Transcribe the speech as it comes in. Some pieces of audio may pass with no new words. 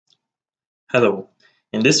Hello,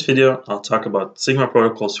 in this video I'll talk about Sigma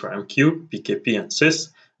protocols for MQ, PKP and SIS,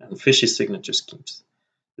 and fishy signature schemes.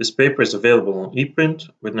 This paper is available on ePrint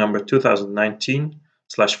with number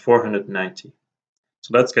 2019/490. So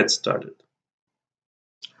let's get started.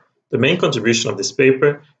 The main contribution of this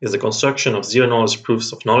paper is the construction of zero-knowledge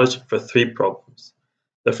proofs of knowledge for three problems.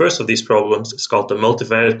 The first of these problems is called the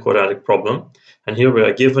multivariate quadratic problem, and here we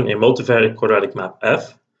are given a multivariate quadratic map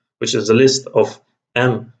F, which is a list of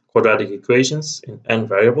m quadratic equations in n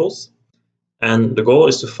variables, and the goal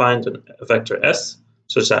is to find a vector s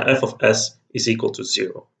such that f of s is equal to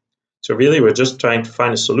 0. So really we're just trying to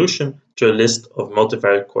find a solution to a list of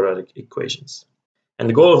multivariate quadratic equations. And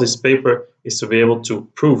the goal of this paper is to be able to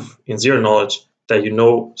prove in zero knowledge that you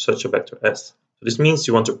know such a vector s. So this means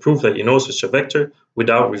you want to prove that you know such a vector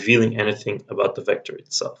without revealing anything about the vector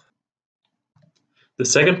itself. The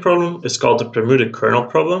second problem is called the permuted kernel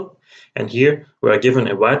problem, and here we are given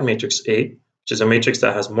a wide matrix A, which is a matrix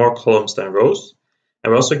that has more columns than rows,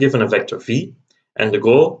 and we're also given a vector V, and the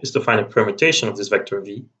goal is to find a permutation of this vector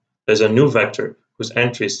V. There's a new vector whose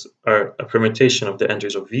entries are a permutation of the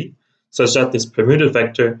entries of V, such that this permuted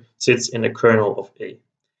vector sits in the kernel of A.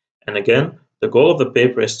 And again, the goal of the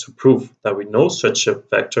paper is to prove that we know such a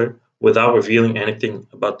vector without revealing anything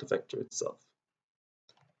about the vector itself.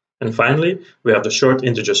 And finally, we have the short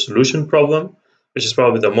integer solution problem, which is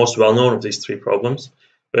probably the most well-known of these three problems,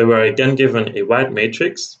 where we are again given a wide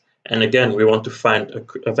matrix, and again we want to find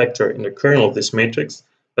a vector in the kernel of this matrix,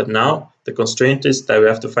 but now the constraint is that we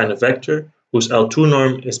have to find a vector whose L2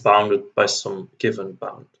 norm is bounded by some given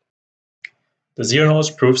bound. The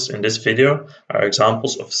zero-knowledge proofs in this video are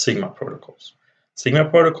examples of Sigma protocols. Sigma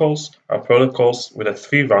protocols are protocols with a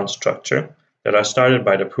three-round structure that are started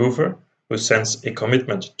by the prover, who sends a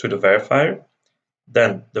commitment to the verifier.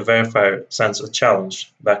 Then the verifier sends a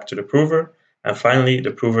challenge back to the prover, and finally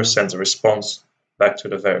the prover sends a response back to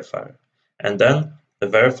the verifier. And then the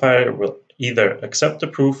verifier will either accept the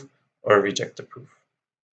proof or reject the proof.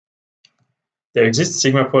 There exist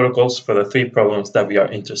Sigma protocols for the three problems that we are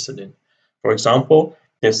interested in. For example,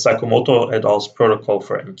 there's Sakamoto et al.'s protocol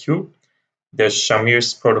for MQ, there's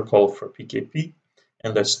Shamir's protocol for PKP,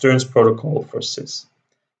 and there's Stern's protocol for SIS.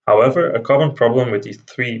 However, a common problem with these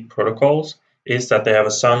three protocols is that they have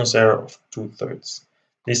a soundness error of 2/3.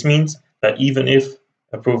 This means that even if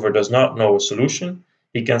a prover does not know a solution,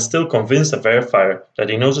 he can still convince the verifier that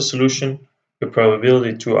he knows a solution with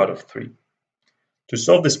probability 2 out of 3. To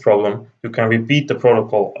solve this problem, you can repeat the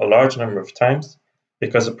protocol a large number of times,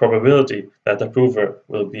 because the probability that the prover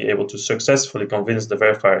will be able to successfully convince the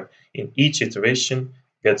verifier in each iteration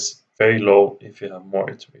gets very low if you have more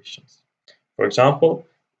iterations. For example,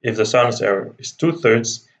 if the soundness error is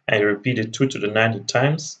 2/3 and you repeat it 2 to the 90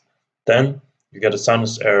 times, then you get a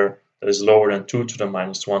soundness error that is lower than 2 to the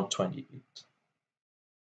minus 128.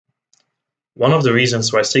 One of the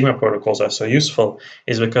reasons why Sigma protocols are so useful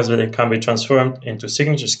is because they can be transformed into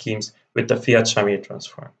signature schemes with the Fiat-Shamir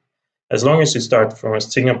transform. As long as you start from a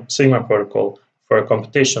Sigma protocol for a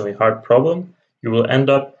computationally hard problem, you will end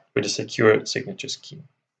up with a secure signature scheme.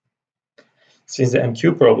 Since the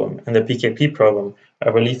MQ problem and the PKP problem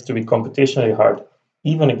are believed to be computationally hard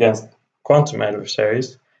even against quantum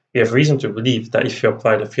adversaries, we have reason to believe that if you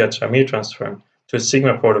apply the Fiat-Shamir transform to a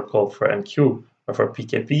Sigma protocol for MQ or for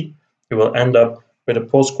PKP, you will end up with a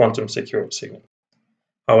post-quantum secured signature.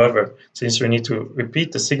 However, since we need to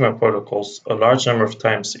repeat the Sigma protocols a large number of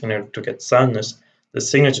times in order to get soundness, the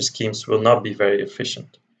signature schemes will not be very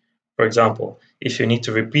efficient. For example, if you need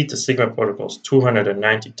to repeat the Sigma protocols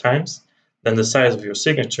 290 times, then the size of your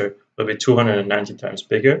signature will be 290 times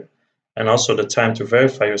bigger, and also the time to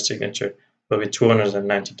verify your signature will be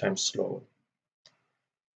 290 times slower.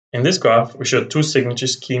 In this graph, we show two signature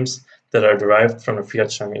schemes that are derived from the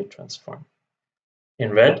Fiat-Shamir transform.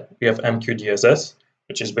 In red, we have MQ-DSS,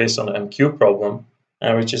 which is based on the MQ problem,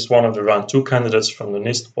 and which is one of the round 2 candidates from the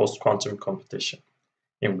NIST post-quantum competition.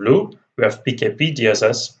 In blue, we have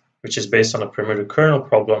PKP-DSS, which is based on a permuted kernel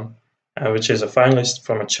problem, and which is a finalist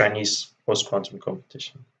from a Chinese post-quantum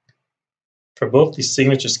competition. For both these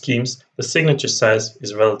signature schemes, the signature size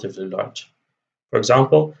is relatively large. For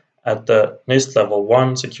example, at the NIST level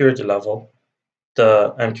 1 security level,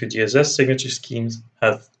 the MQ-DSS signature schemes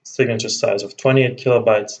have signature size of 28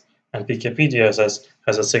 kilobytes, and PKP-DSS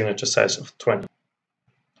has a signature size of 20.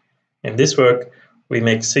 In this work, we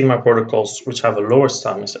make Sigma protocols which have a lower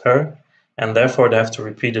soundness error, and therefore they have to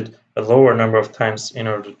repeat it a lower number of times in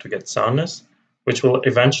order to get soundness, which will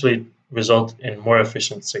eventually result in more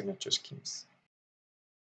efficient signature schemes.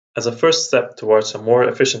 As a first step towards a more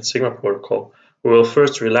efficient Sigma protocol, we will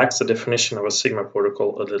first relax the definition of a Sigma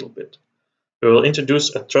protocol a little bit. we will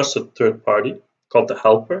introduce a trusted third party called the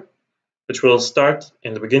helper, which will start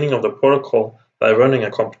in the beginning of the protocol by running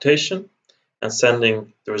a computation and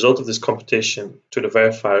sending the result of this computation to the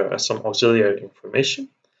verifier as some auxiliary information,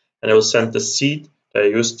 and it will send the seed that I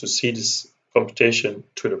used to seed this computation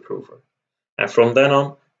to the prover. And from then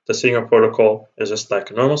on, the Sigma protocol is just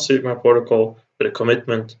like a normal Sigma protocol with a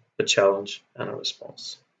commitment, a challenge, and a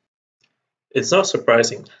response. It's not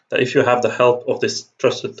surprising that if you have the help of this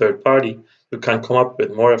trusted third party, you can come up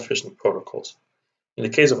with more efficient protocols. In the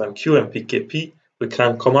case of MQ and PKP, we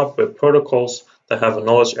can come up with protocols that have a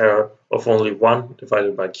knowledge error of only 1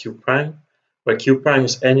 divided by q prime, where q prime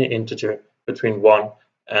is any integer between 1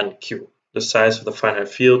 and q, the size of the finite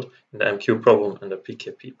field in the MQ problem and the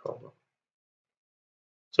PKP problem.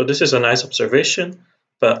 So this is a nice observation,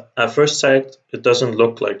 but at first sight, it doesn't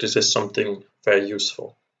look like this is something very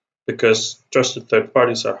useful, because trusted third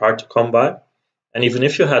parties are hard to come by, and even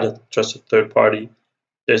if you had a trusted third party,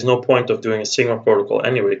 there's no point of doing a Sigma protocol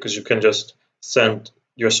anyway, because you can just send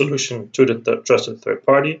your solution to the trusted third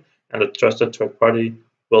party, and the trusted third party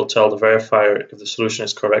will tell the verifier if the solution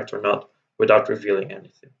is correct or not without revealing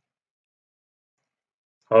anything.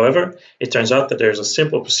 However, it turns out that there's a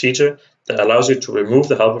simple procedure that allows you to remove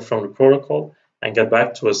the helper from the protocol and get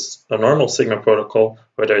back to a normal Sigma protocol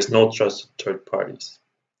where there is no trusted third parties.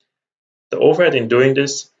 The overhead in doing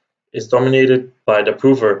this is dominated by the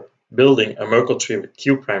prover building a Merkle tree with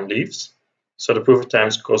q prime leaves, so the prover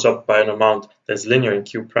times goes up by an amount that is linear in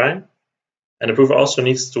q prime, and the prover also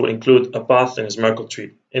needs to include a path in his Merkle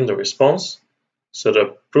tree in the response, so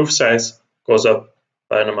the proof size goes up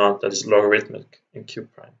by an amount that is logarithmic in q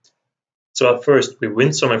prime. So at first we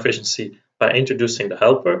win some efficiency by introducing the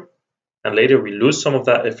helper, and later we lose some of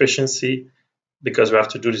that efficiency because we have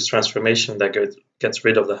to do this transformation that gets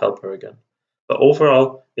rid of the helper again. But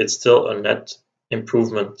overall, it's still a net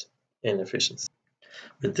improvement in efficiency.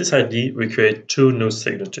 With this idea, we create two new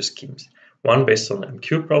signature schemes, one based on the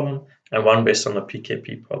MQ problem and one based on the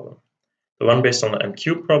PKP problem. The one based on the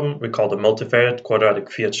MQ problem we call the multivariate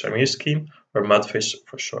quadratic Fiat-Shamir scheme, or MUDFISH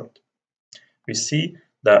for short. We see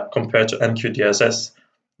that compared to MQ-DSS,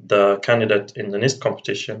 the candidate in the NIST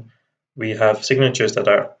competition, we have signatures that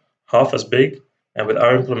are half as big, and with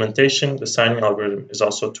our implementation, the signing algorithm is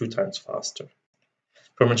also 2 times faster.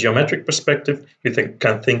 From a geometric perspective, you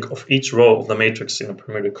can think of each row of the matrix in a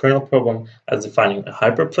permuted kernel problem as defining a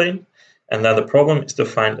hyperplane, and that the problem is to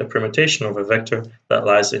find a permutation of a vector that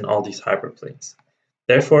lies in all these hyperplanes.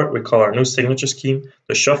 Therefore, we call our new signature scheme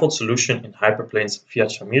the shuffled solution in hyperplanes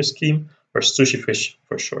Fiat-Shamir scheme, or SushiFish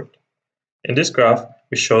for short. In this graph,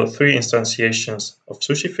 we show 3 instantiations of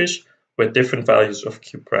SushiFish with different values of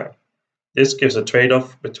q prime. This gives a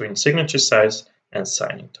trade-off between signature size and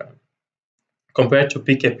signing time. Compared to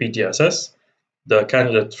PKP DSS, the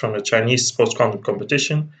candidate from the Chinese post-quantum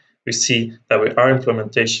competition, we see that with our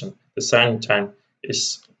implementation, the signing time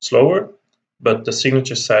is slower, but the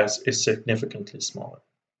signature size is significantly smaller.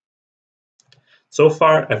 So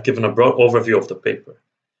far, I've given a broad overview of the paper.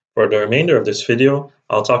 For the remainder of this video,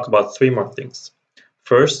 I'll talk about 3 more things.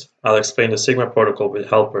 First, I'll explain the Sigma protocol with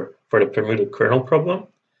helper for the permuted kernel problem.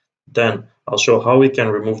 Then, I'll show how we can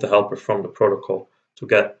remove the helper from the protocol to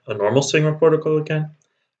get a normal Sigma protocol again.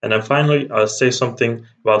 And then finally, I'll say something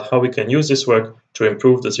about how we can use this work to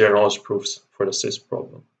improve the zero-knowledge proofs for the SIS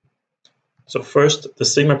problem. So first, the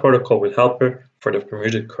Sigma protocol with helper for the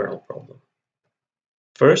permuted kernel problem.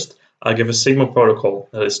 First, I'll give a Sigma protocol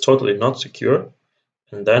that is totally not secure,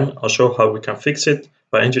 and then I'll show how we can fix it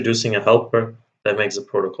by introducing a helper that makes the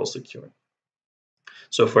protocol secure.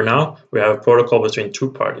 So for now, we have a protocol between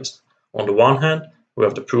 2 parties. On the one hand, we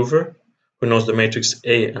have the prover, who knows the matrix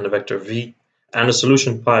A and the vector V, and the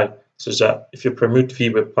solution pi, such that if you permute V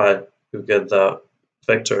with pi, you get the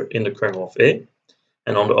vector in the kernel of A.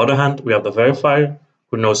 And on the other hand, we have the verifier,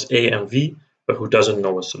 who knows A and V, but who doesn't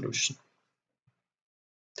know a solution.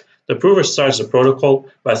 The prover starts the protocol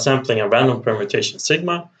by sampling a random permutation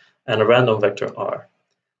sigma and a random vector R.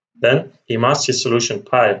 Then he masks his solution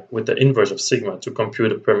pi with the inverse of sigma to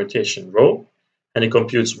compute a permutation rho, and he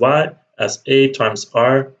computes y as A times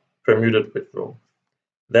R permuted with rho.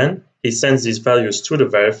 Then he sends these values to the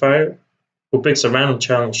verifier, who picks a random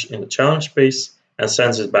challenge in the challenge space and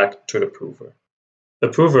sends it back to the prover. The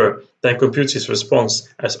prover then computes his response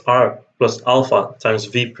as R plus alpha times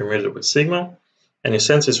V permuted with sigma, and he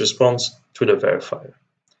sends his response to the verifier.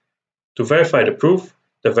 To verify the proof,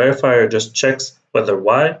 the verifier just checks whether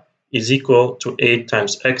y is equal to A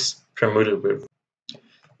times x permuted with.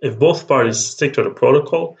 If both parties stick to the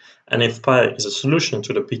protocol, and if pi is a solution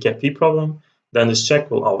to the PKP problem, then this check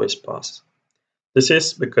will always pass. This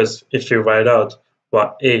is because if you write out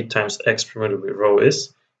what A times X permuted with rho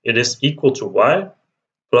is, it is equal to Y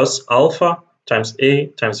plus alpha times A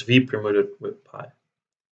times V permuted with pi.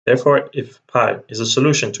 Therefore, if pi is a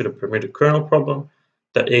solution to the permuted kernel problem,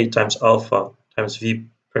 the A times alpha times V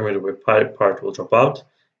permuted with pi part will drop out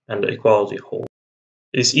and the equality holds.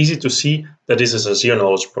 It is easy to see that this is a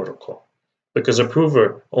zero-knowledge protocol, because a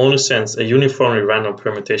prover only sends a uniformly random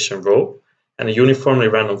permutation rho and a uniformly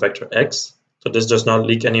random vector x, so this does not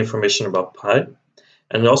leak any information about pi,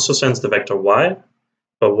 and it also sends the vector y,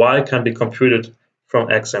 but y can be computed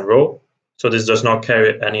from x and rho, so this does not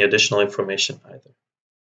carry any additional information either.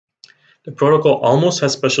 The protocol almost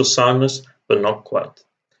has special soundness, but not quite.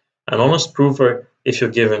 An honest prover, if you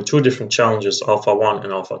give him two different challenges, alpha 1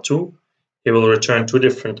 and alpha 2, he will return two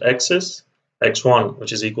different x's, x1,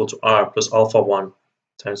 which is equal to r plus alpha 1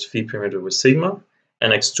 times v permuted with sigma,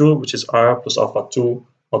 and x2, which is r plus alpha 2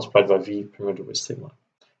 multiplied by v permuted with sigma.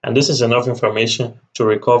 And this is enough information to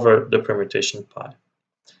recover the permutation pi.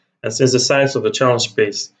 And since the size of the challenge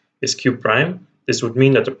space is q prime, this would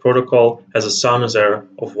mean that the protocol has a soundness error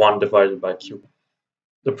of 1 divided by q.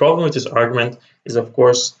 The problem with this argument is, of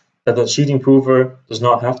course, that the cheating prover does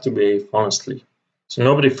not have to behave honestly. So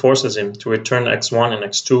nobody forces him to return x1 and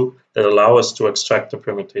x2 that allow us to extract the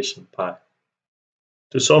permutation pi.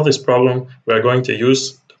 To solve this problem, we are going to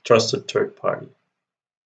use the trusted third party.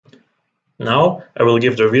 Now I will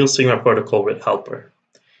give the real sigma protocol with helper.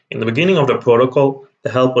 In the beginning of the protocol, the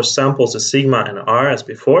helper samples the sigma and r as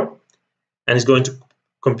before, and is going to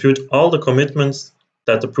compute all the commitments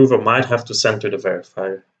that the prover might have to send to the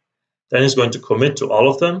verifier. Then he's going to commit to all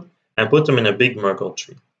of them and put them in a big Merkle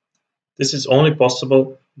tree. This is only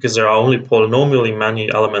possible because there are only polynomially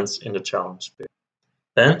many elements in the challenge space.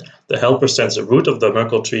 Then the helper sends the root of the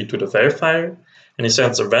Merkle tree to the verifier, and he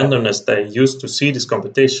sends the randomness that he used to see this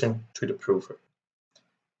computation to the prover.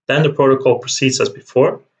 Then the protocol proceeds as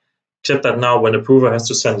before, except that now when the prover has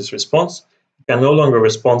to send his response, he can no longer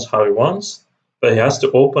respond how he wants, but he has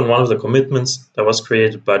to open one of the commitments that was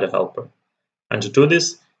created by the helper. And to do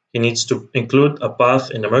this, he needs to include a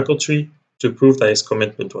path in the Merkle tree to prove that his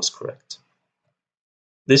commitment was correct.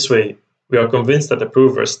 This way, we are convinced that the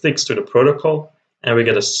prover sticks to the protocol, and we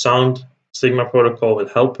get a sound sigma protocol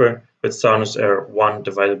with helper with soundness error 1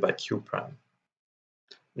 divided by q prime.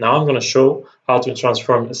 Now I'm going to show how to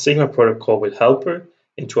transform a sigma protocol with helper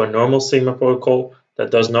into a normal sigma protocol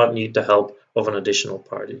that does not need the help of an additional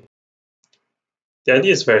party. The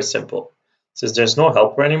idea is very simple. Since there's no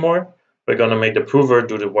helper anymore, we're going to make the prover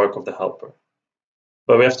do the work of the helper.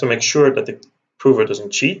 But we have to make sure that the prover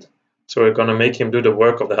doesn't cheat, so we're going to make him do the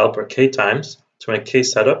work of the helper k times to make k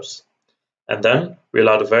setups, and then we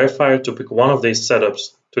allow the verifier to pick one of these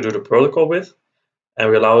setups to do the protocol with, and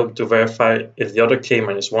we allow him to verify if the other k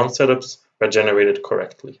minus 1 setups were generated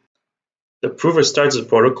correctly. The prover starts the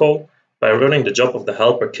protocol by running the job of the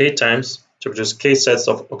helper k times to produce k sets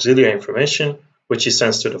of auxiliary information, which he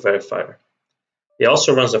sends to the verifier. He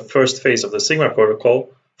also runs the first phase of the sigma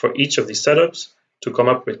protocol for each of these setups to come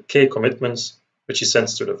up with k commitments, which he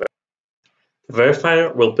sends to the verifier. The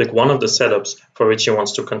verifier will pick one of the setups for which he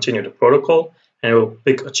wants to continue the protocol, and he will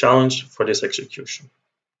pick a challenge for this execution.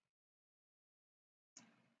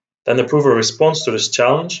 Then the prover responds to this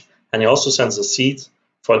challenge, and he also sends a seed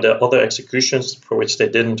for the other executions for which they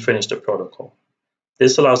didn't finish the protocol.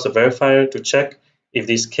 This allows the verifier to check if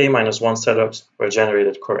these k-1 setups were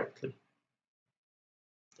generated correctly.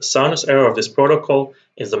 The soundness error of this protocol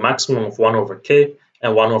is the maximum of 1 over k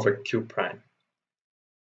and 1 over q prime.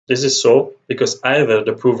 This is so because either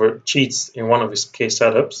the prover cheats in one of his k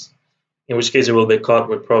setups, in which case he will be caught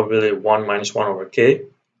with probability 1 minus 1 over k,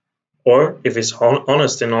 or if he's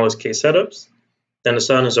honest in all his k setups, then the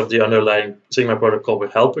soundness of the underlying sigma protocol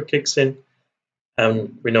with helper kicks in,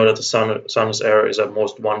 and we know that the soundness error is at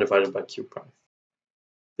most 1 divided by q prime.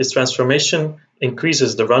 This transformation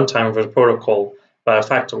increases the runtime of the protocol by a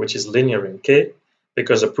factor which is linear in k,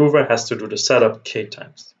 because the prover has to do the setup k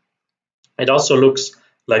times. It also looks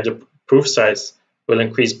like the proof size will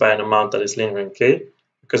increase by an amount that is linear in k,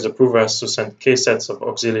 because the prover has to send k sets of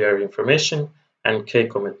auxiliary information and k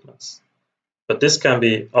commitments. But this can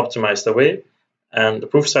be optimized away, and the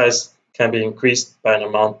proof size can be increased by an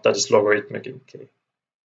amount that is logarithmic in k.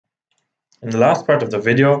 In the last part of the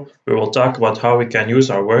video, we will talk about how we can use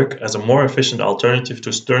our work as a more efficient alternative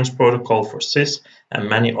to Stern's protocol for SIS and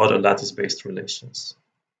many other lattice-based relations.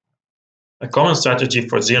 A common strategy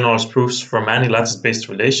for zero-knowledge proofs for many lattice-based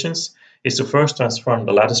relations is to first transform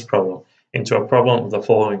the lattice problem into a problem of the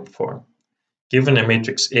following form. Given a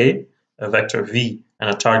matrix A, a vector V, and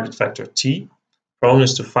a target vector T, the problem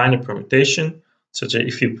is to find a permutation such that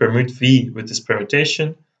if you permute V with this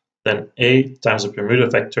permutation, then A times the Bermuda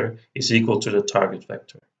vector is equal to the target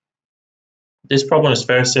vector. This problem is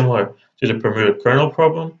very similar to the Bermuda kernel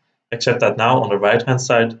problem, except that now on the right-hand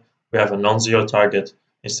side, we have a non-zero target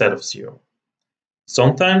instead of 0.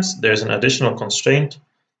 Sometimes there's an additional constraint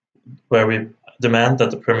where we demand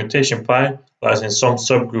that the permutation pi lies in some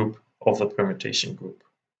subgroup of the permutation group.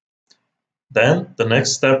 Then the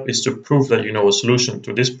next step is to prove that you know a solution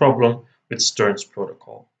to this problem with Stern's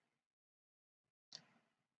protocol.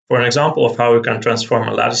 For an example of how we can transform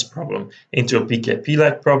a lattice problem into a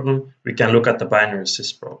PKP-like problem, we can look at the binary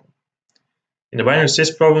SIS problem. In the binary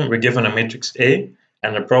SIS problem, we're given a matrix A,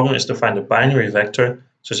 and the problem is to find a binary vector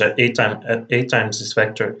such that A times this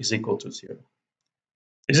vector is equal to 0.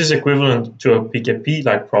 This is equivalent to a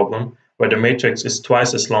PKP-like problem where the matrix is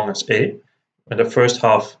twice as long as A, when the first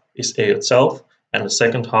half is A itself, and the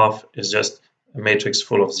second half is just a matrix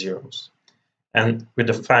full of zeros. And we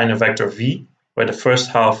define a vector V, where the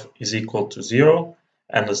first half is equal to 0,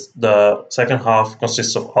 and the second half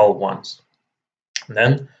consists of all ones. And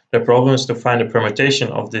then the problem is to find a permutation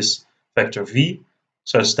of this vector V,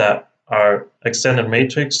 such that our extended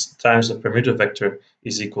matrix times the Bermuda vector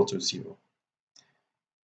is equal to 0.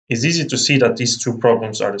 It's easy to see that these two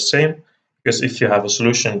problems are the same, because if you have a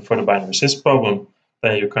solution for the binary SIS problem,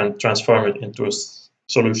 then you can transform it into a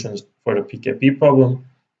solution for the PKP problem,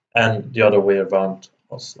 and the other way around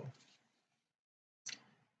also.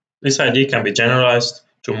 This idea can be generalized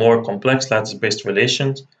to more complex lattice-based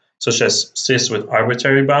relations, such as SIS with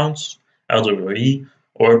arbitrary bounds, LWE,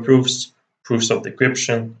 OR proofs, proofs of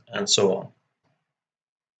decryption, and so on.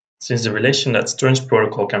 Since the relation that Stern's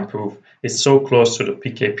protocol can prove is so close to the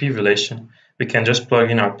PKP relation, we can just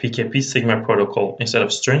plug in our PKP sigma protocol instead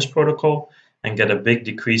of Stern's protocol and get a big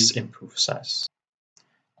decrease in proof size.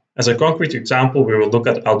 As a concrete example, we will look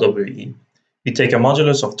at LWE. We take a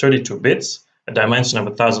modulus of 32 bits, a dimension of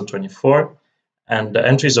 1024, and the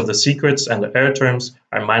entries of the secrets and the error terms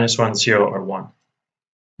are -1, 0, or 1.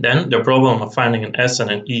 Then the problem of finding an S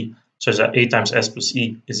and an E such that A times S plus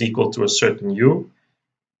E is equal to a certain U,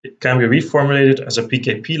 it can be reformulated as a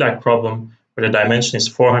PKP-like problem where the dimension is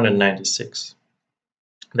 496.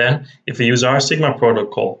 Then, if we use our sigma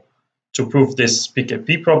protocol to prove this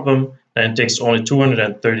PKP problem, then it takes only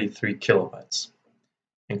 233 kilobytes.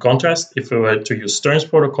 In contrast, if we were to use Stern's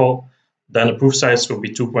protocol, then the proof size would be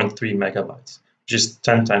 2.3 megabytes, which is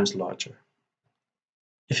 10 times larger.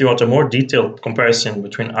 If you want a more detailed comparison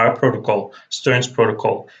between our protocol, Stern's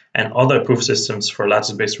protocol, and other proof systems for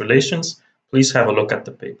lattice-based relations, please have a look at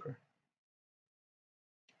the paper.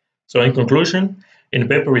 So in conclusion, in the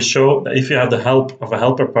paper we show that if you have the help of a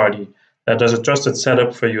helper party that does a trusted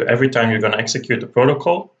setup for you every time you're going to execute the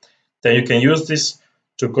protocol, then you can use this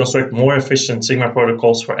to construct more efficient Sigma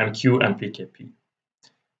protocols for MQ and PKP.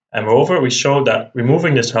 And moreover, we show that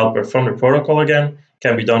removing this helper from the protocol again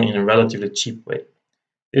can be done in a relatively cheap way.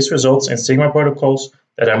 This results in Sigma protocols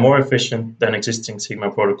that are more efficient than existing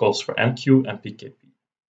Sigma protocols for MQ and PKP.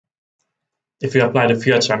 If we apply the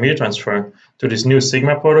Fiat-Shamir transform to these new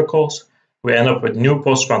Sigma protocols, we end up with new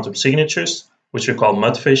post-quantum signatures, which we call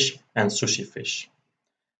mudfish and sushifish.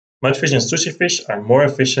 Mudfish and sushifish are more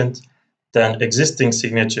efficient than existing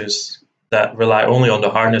signatures that rely only on the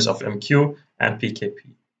hardness of MQ and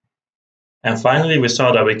PKP. And finally, we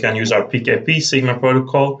saw that we can use our PKP Sigma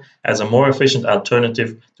protocol as a more efficient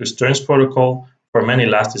alternative to Stern's protocol for many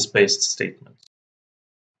lattice-based statements.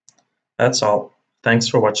 That's all. Thanks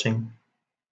for watching.